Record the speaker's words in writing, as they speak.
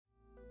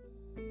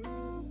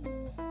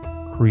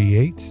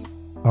Create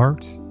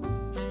Art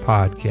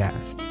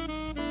Podcast.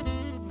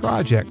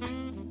 Project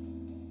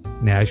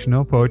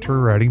National Poetry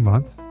Writing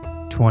Month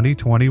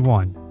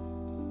 2021.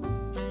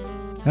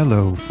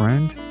 Hello,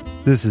 friend.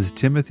 This is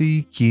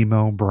Timothy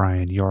Chemo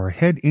Bryan, your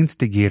head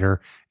instigator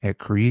at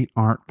Create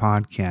Art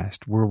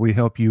Podcast, where we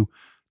help you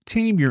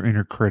tame your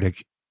inner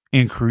critic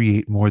and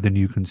create more than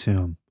you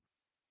consume.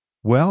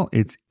 Well,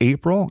 it's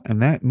April,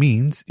 and that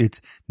means it's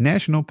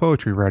National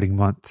Poetry Writing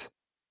Month.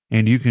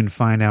 And you can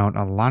find out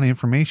a lot of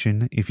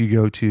information if you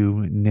go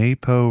to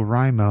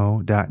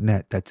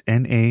naporimo.net. That's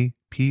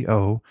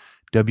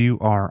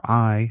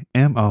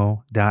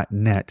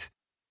NAPOWRIMO.net.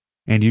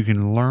 And you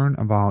can learn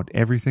about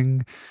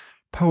everything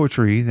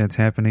poetry that's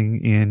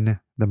happening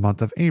in the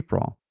month of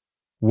April.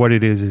 What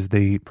it is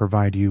they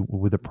provide you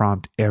with a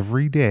prompt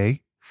every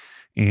day.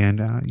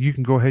 And you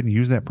can go ahead and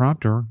use that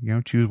prompt, or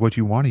choose what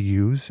you want to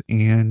use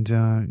and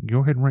go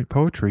ahead and write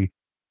poetry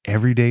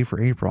every day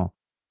for April.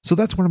 So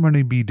that's what I'm going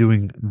to be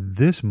doing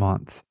this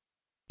month.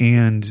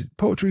 And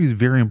poetry is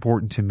very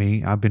important to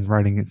me. I've been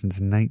writing it since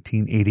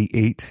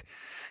 1988,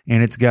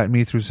 and it's gotten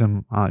me through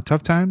some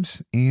tough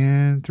times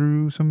and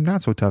through some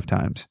not so tough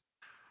times.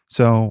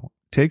 So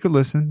take a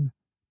listen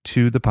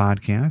to the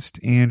podcast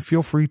and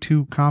feel free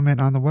to comment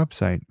on the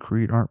website,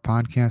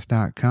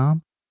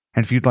 createartpodcast.com.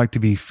 And if you'd like to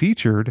be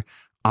featured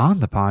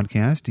on the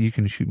podcast, you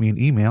can shoot me an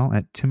email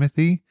at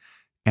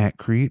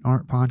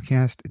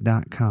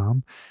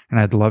timothy@createartpodcast.com, and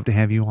I'd love to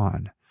have you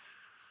on.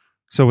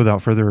 So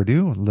without further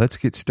ado, let's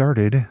get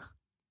started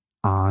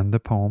on the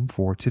poem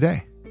for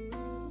today.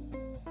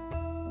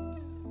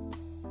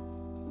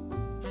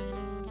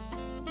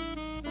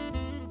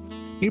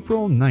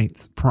 April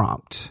 9th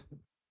prompt.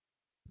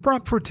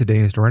 Prompt for today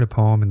is to write a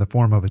poem in the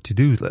form of a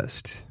to-do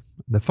list.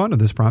 The fun of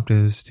this prompt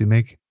is to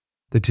make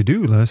the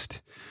to-do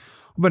list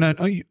of an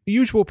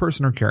unusual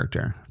person or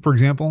character. For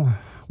example,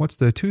 what's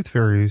the Tooth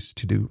Fairy's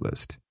to-do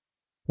list?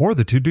 Or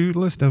the to-do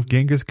list of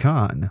Genghis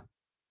Khan,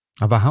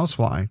 of a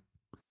housefly.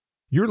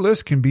 Your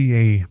list can be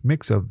a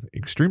mix of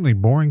extremely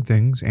boring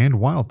things and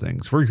wild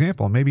things. For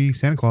example, maybe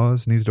Santa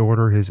Claus needs to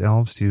order his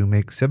elves to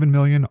make 7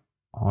 million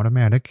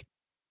automatic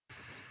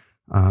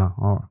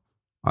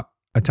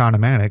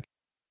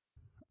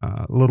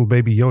little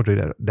baby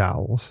Yoda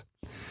dolls,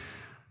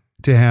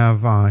 to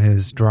have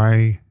his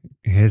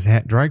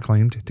hat dry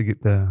cleaned to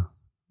get the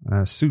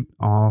suit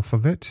off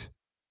of it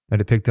that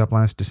it picked up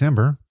last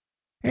December,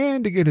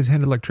 and to get his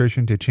head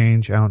electrician to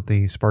change out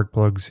the spark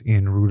plugs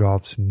in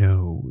Rudolph's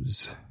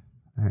nose.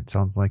 That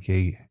sounds like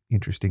a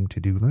interesting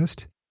to-do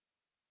list.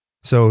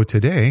 So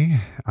today,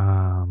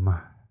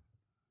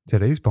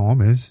 today's poem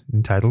is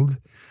entitled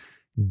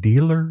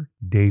Dealer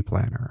Day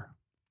Planner.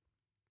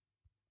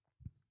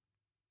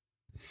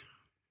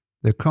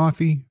 The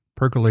coffee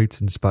percolates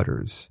and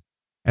sputters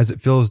as it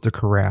fills the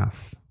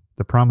carafe.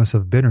 The promise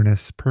of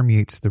bitterness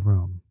permeates the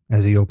room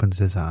as he opens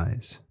his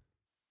eyes.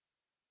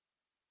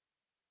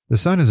 The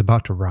sun is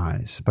about to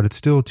rise, but it's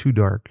still too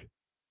dark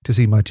to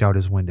see much out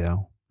his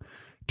window.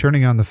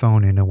 Turning on the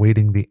phone and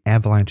awaiting the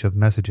avalanche of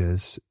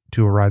messages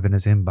to arrive in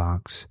his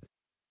inbox,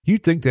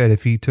 you'd think that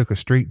if he took a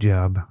straight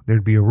job,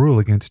 there'd be a rule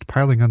against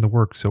piling on the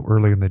work so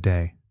early in the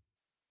day.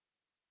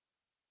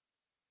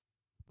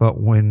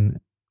 But when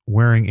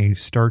wearing a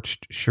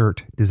starched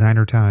shirt,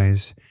 designer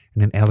ties,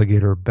 and an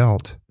alligator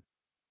belt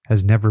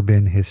has never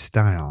been his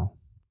style.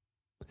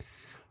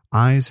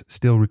 Eyes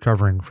still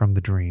recovering from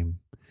the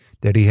dream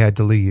that he had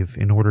to leave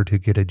in order to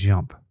get a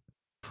jump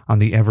on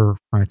the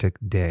ever-frantic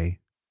day.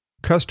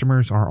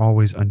 Customers are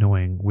always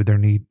annoying with their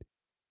need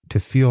to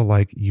feel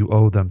like you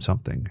owe them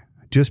something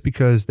just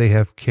because they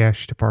have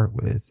cash to part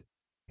with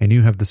and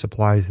you have the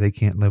supplies they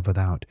can't live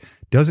without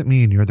doesn't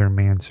mean you're their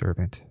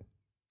manservant.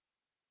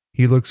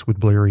 He looks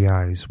with bleary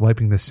eyes,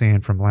 wiping the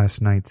sand from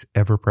last night's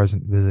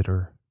ever-present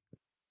visitor,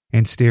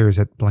 and stares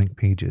at blank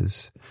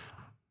pages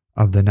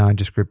of the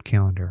nondescript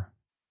calendar.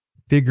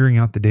 Figuring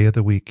out the day of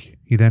the week,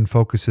 he then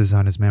focuses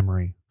on his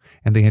memory,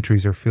 and the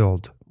entries are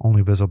filled,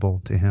 only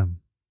visible to him.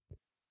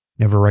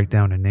 Never write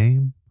down a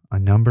name, a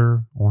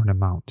number, or an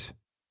amount.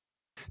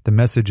 The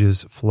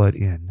messages flood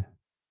in,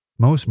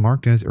 most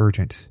marked as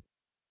urgent,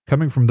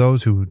 coming from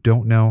those who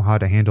don't know how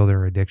to handle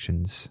their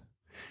addictions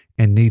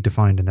and need to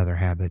find another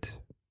habit.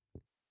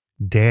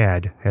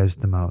 Dad has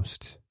the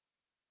most.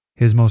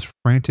 His most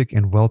frantic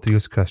and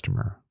wealthiest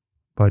customer,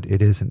 but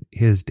it isn't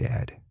his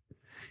dad.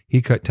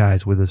 He cut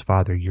ties with his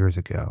father years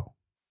ago.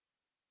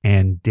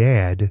 And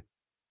Dad,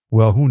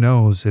 well, who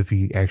knows if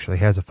he actually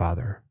has a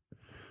father.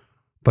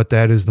 But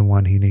that is the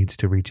one he needs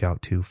to reach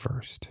out to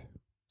first.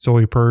 So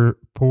he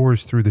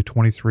pours through the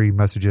 23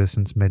 messages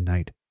since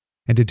midnight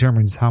and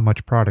determines how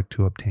much product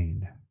to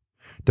obtain,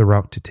 the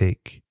route to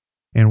take,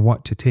 and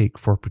what to take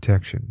for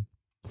protection.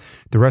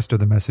 The rest of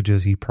the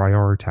messages he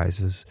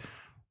prioritizes,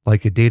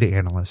 like a data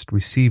analyst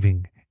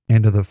receiving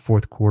end of the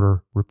fourth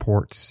quarter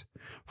reports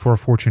for a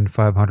Fortune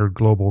 500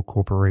 global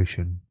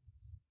corporation.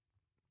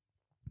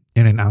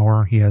 In an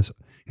hour, he has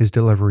his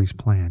deliveries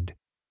planned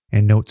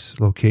and notes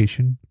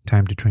location,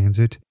 time to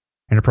transit,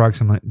 and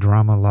approximate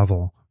drama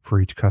level for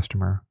each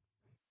customer.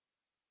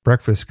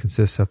 Breakfast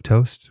consists of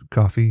toast,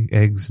 coffee,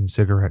 eggs, and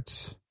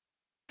cigarettes.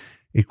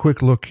 A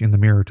quick look in the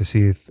mirror to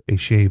see if a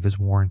shave is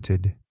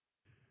warranted.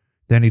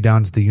 Then he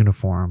dons the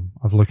uniform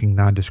of looking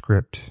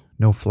nondescript.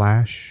 No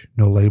flash,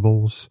 no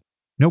labels,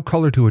 no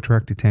color to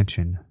attract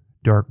attention.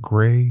 Dark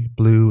gray,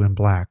 blue, and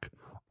black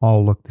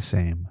all look the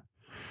same.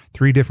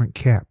 3 different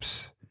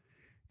caps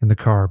in the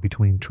car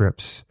between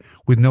trips,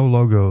 with no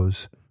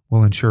logos,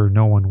 will ensure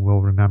no one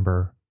will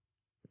remember.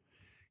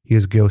 He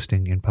is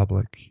ghosting in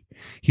public.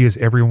 He is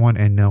everyone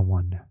and no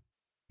one.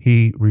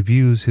 He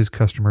reviews his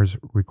customers'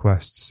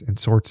 requests and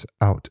sorts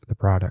out the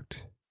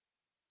product,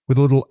 with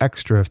a little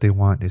extra if they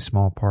want a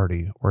small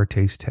party or a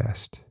taste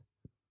test.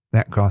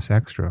 That costs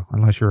extra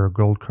unless you're a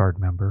Gold Card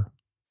member.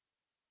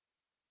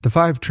 The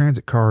 5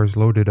 transit cars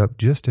loaded up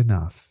just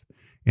enough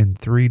in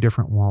 3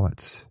 different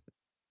wallets,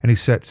 and he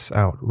sets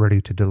out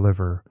ready to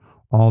deliver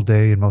all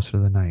day and most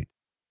of the night.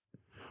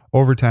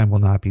 Overtime will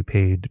not be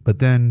paid, but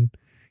then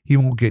he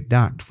won't get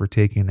docked for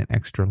taking an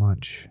extra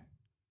lunch.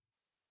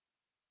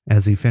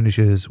 As he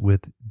finishes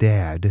with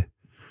Dad,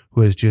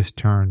 who has just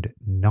turned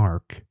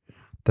narc,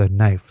 the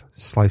knife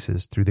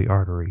slices through the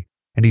artery,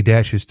 and he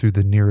dashes through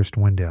the nearest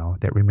window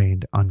that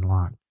remained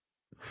unlocked.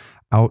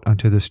 Out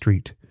onto the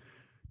street.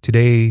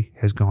 Today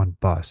has gone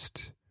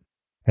bust,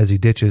 as he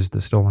ditches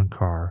the stolen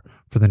car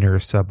for the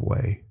nearest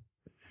subway.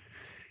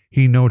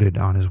 He noted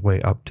on his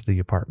way up to the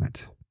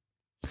apartment.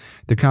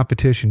 The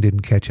competition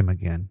didn't catch him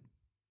again,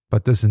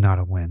 but this is not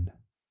a win.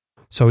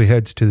 So he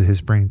heads to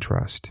his brain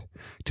trust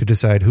to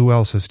decide who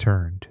else has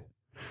turned.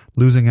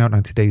 Losing out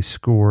on today's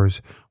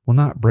scores will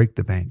not break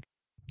the bank.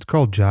 It's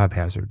called job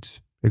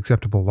hazards,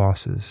 acceptable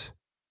losses.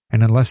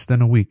 And in less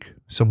than a week,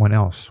 someone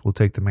else will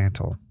take the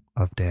mantle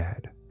of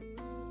Dad.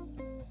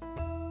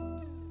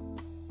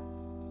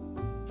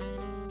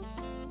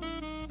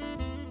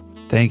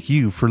 Thank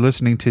you for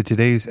listening to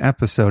today's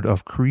episode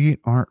of Create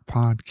Art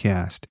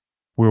Podcast,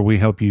 where we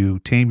help you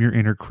tame your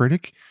inner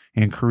critic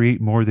and create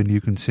more than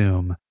you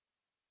consume.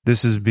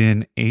 This has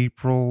been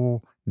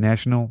April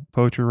National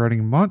Poetry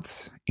Writing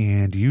Month,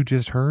 and you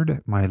just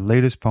heard my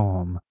latest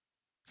poem.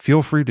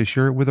 Feel free to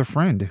share it with a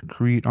friend.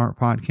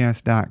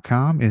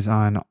 CreateArtPodcast.com is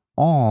on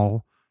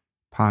all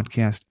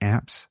podcast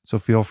apps, so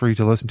feel free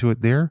to listen to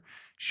it there,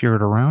 share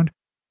it around,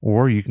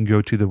 or you can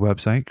go to the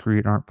website,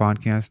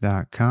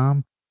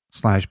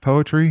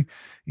 CreateArtPodcast.com/poetry,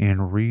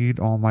 and read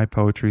all my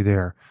poetry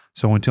there.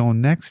 So until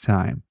next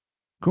time,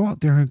 go out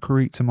there and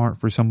create some art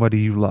for somebody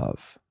you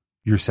love,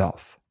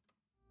 yourself.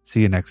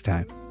 See you next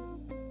time.